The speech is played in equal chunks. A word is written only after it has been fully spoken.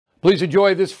Please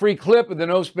enjoy this free clip of the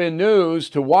No Spin News.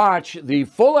 To watch the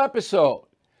full episode,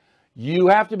 you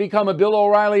have to become a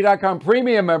BillO'Reilly.com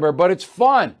premium member, but it's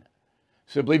fun.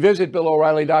 Simply visit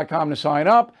BillO'Reilly.com to sign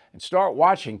up and start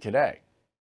watching today.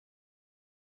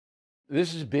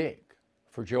 This is big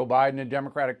for Joe Biden and the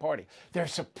Democratic Party. They're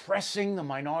suppressing the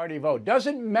minority vote.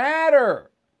 Doesn't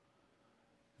matter.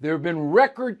 There have been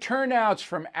record turnouts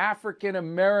from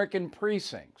African-American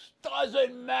precincts.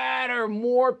 Doesn't matter.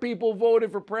 More people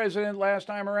voted for president last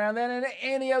time around than at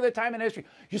any other time in history.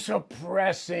 You're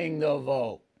suppressing the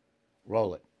vote.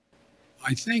 Roll it.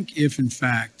 I think if, in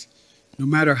fact, no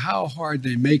matter how hard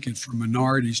they make it for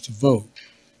minorities to vote,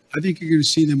 I think you're going to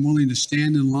see them willing to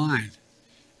stand in line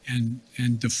and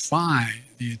defy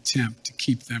the attempt to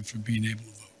keep them from being able to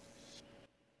vote.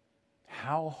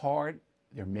 How hard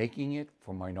they're making it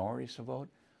for minorities to vote?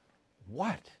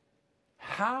 What?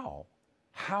 How?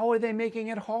 How are they making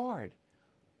it hard?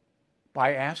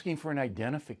 By asking for an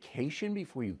identification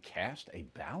before you cast a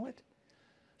ballot?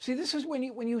 See, this is when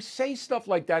you say stuff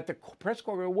like that, the press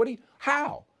corps,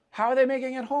 how? How are they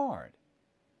making it hard?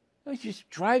 It just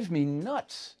drives me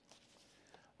nuts.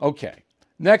 Okay,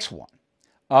 next one.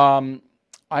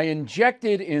 I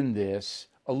injected in this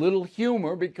a little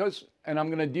humor because, and I'm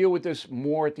going to deal with this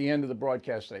more at the end of the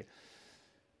broadcast today,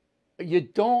 you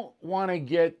don't want to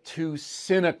get too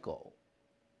cynical,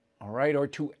 all right, or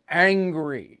too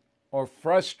angry or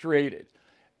frustrated.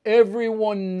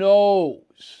 Everyone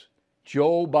knows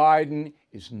Joe Biden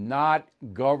is not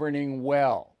governing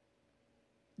well.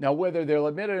 Now, whether they'll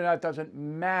admit it or not doesn't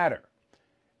matter.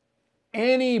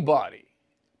 Anybody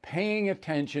paying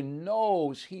attention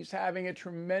knows he's having a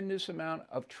tremendous amount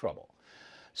of trouble.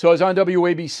 So I was on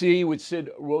WABC with Sid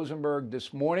Rosenberg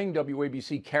this morning.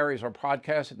 WABC carries our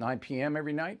podcast at 9 p.m.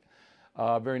 every night.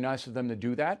 Very nice of them to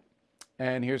do that.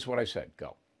 And here's what I said.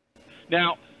 Go.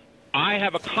 Now, I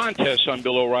have a contest on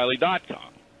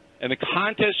BillO'Reilly.com. And the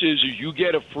contest is you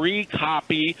get a free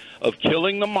copy of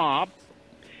Killing the Mob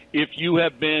if you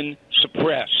have been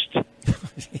suppressed.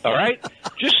 All right?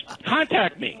 Just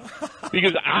contact me,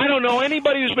 because I don't know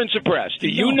anybody who's been suppressed. Do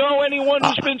you know anyone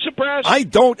who's been suppressed? I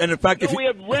don't, and in fact, we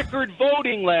had record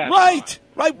voting last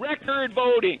right, record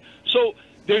voting. So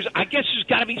I guess there's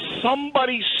got to be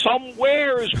somebody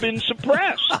somewhere who's been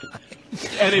suppressed.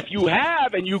 And if you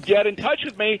have, and you get in touch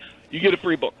with me, you get a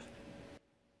free book.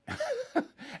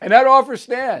 And that offer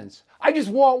stands. I just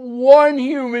want one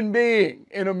human being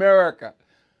in America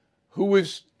who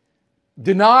was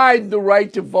denied the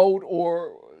right to vote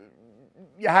or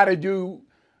you had to do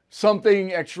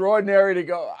something extraordinary to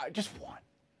go. Just one.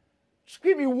 Just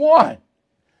give me one.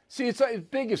 See, it's the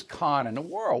biggest con in the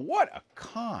world. What a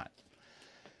con.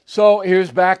 So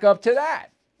here's back up to that.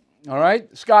 All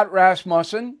right. Scott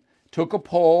Rasmussen took a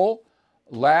poll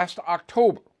last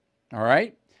October. All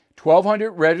right.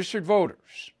 1,200 registered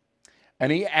voters.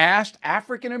 And he asked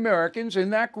African Americans in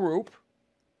that group,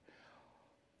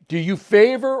 do you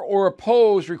favor or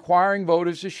oppose requiring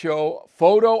voters to show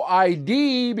photo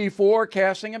ID before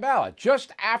casting a ballot?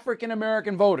 Just African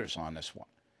American voters on this one.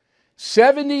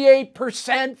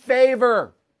 78%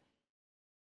 favor.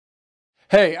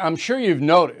 Hey, I'm sure you've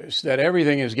noticed that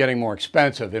everything is getting more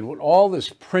expensive. And with all this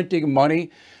printing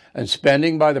money and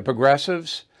spending by the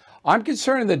progressives, I'm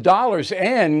concerned the dollar's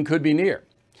end could be near.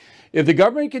 If the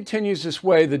government continues this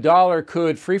way, the dollar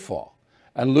could freefall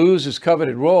and lose its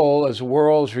coveted role as the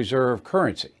world's reserve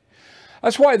currency.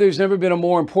 That's why there's never been a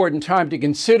more important time to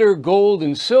consider gold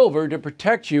and silver to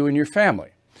protect you and your family.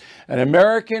 And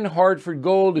American Hartford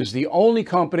Gold is the only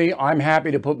company I'm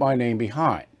happy to put my name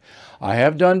behind. I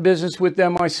have done business with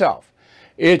them myself.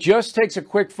 It just takes a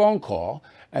quick phone call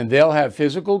and they'll have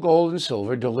physical gold and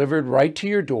silver delivered right to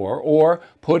your door or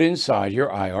put inside your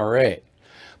IRA.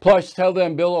 Plus, tell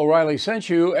them Bill O'Reilly sent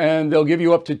you, and they'll give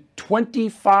you up to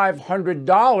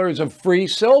 $2,500 of free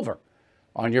silver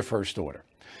on your first order.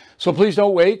 So please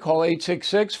don't wait. Call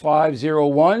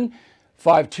 866-501-5201,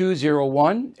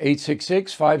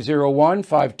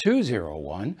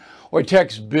 866-501-5201, or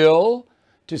text BILL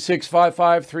to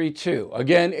 65532.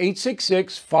 Again,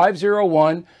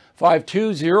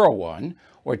 866-501-5201,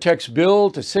 or text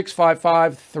BILL to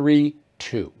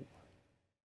 65532.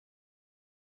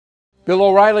 Bill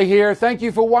O'Reilly here. Thank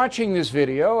you for watching this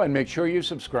video, and make sure you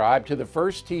subscribe to the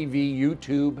First TV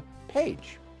YouTube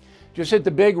page. Just hit the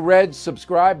big red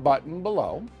subscribe button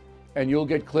below, and you'll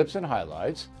get clips and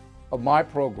highlights of my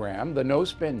program, The No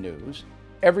Spin News,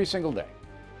 every single day.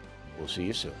 We'll see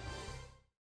you soon.